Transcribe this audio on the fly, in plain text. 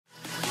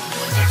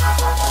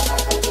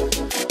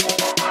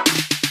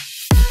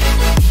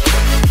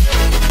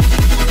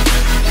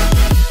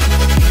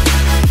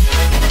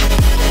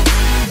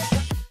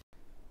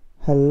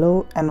Hello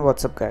and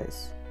what's up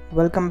guys,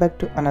 welcome back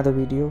to another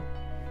video.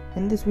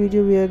 In this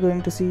video we are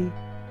going to see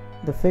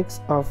the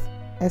fix of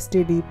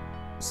Stdc++.h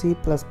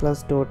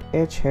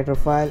header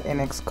file in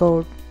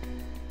Xcode.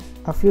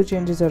 A few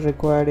changes are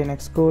required in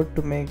Xcode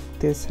to make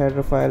this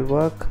header file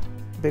work.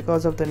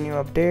 Because of the new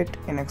update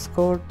in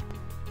Xcode,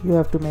 you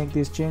have to make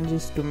these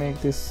changes to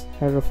make this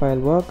header file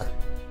work.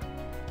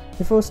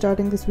 Before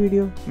starting this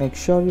video, make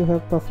sure you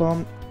have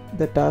performed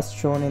the tasks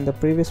shown in the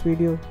previous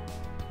video.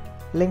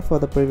 Link for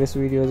the previous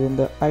videos in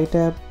the I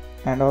tab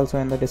and also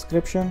in the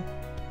description.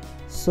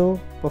 So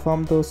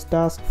perform those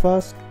tasks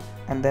first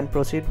and then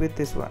proceed with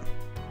this one.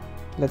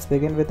 Let's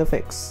begin with the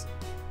fix.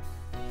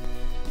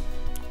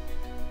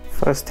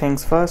 First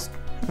things first,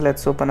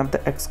 let's open up the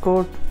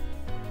Xcode.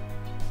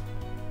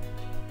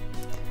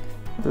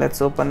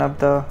 Let's open up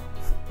the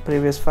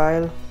previous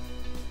file.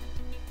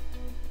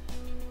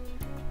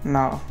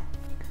 Now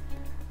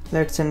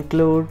let's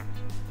include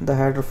the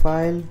header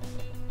file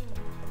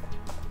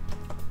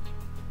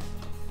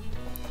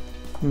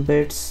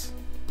bits/stdc++.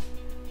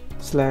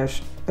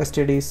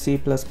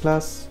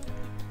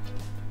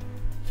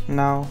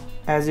 Now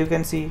as you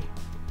can see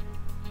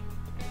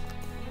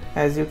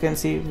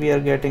we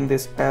are getting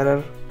this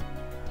error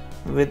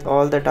with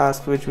all the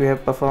tasks which we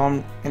have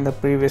performed in the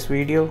previous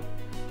video.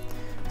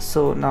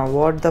 So now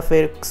what the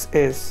fix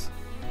is,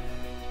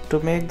 to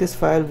make this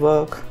file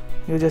work,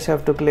 you just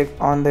have to click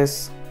on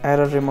this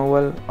error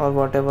removal or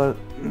whatever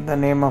the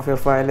name of your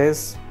file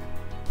is.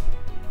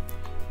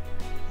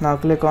 Now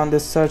click on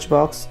this search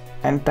box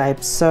and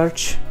type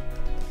search.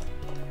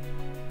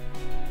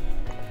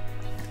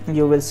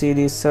 You will see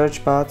these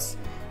search paths.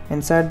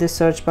 Inside this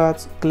search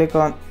paths, click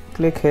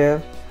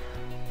here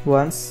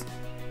once,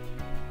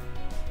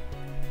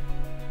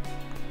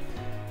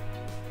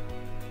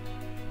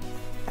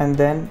 and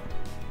then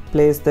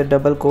place the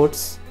double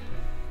quotes,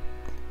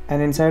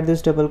 and inside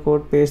this double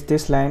quote paste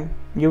this line.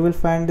 You will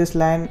find this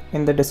line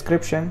in the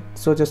description,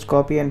 so just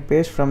copy and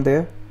paste from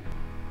there,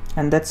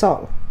 and that's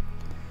all.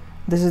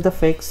 This is the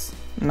fix.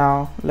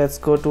 Now let's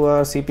go to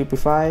our CPP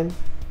file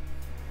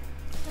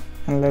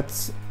and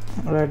let's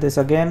write this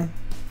again.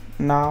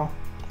 Now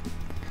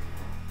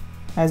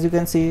as you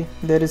can see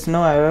there is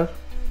no error,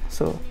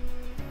 so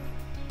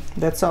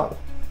that's all.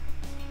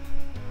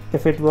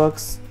 If it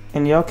works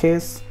in your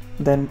case,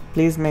 then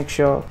please make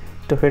sure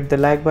to hit the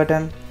like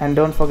button and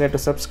don't forget to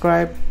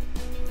subscribe.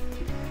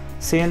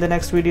 See you in the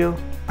next video.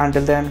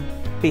 Until then,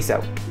 peace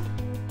out.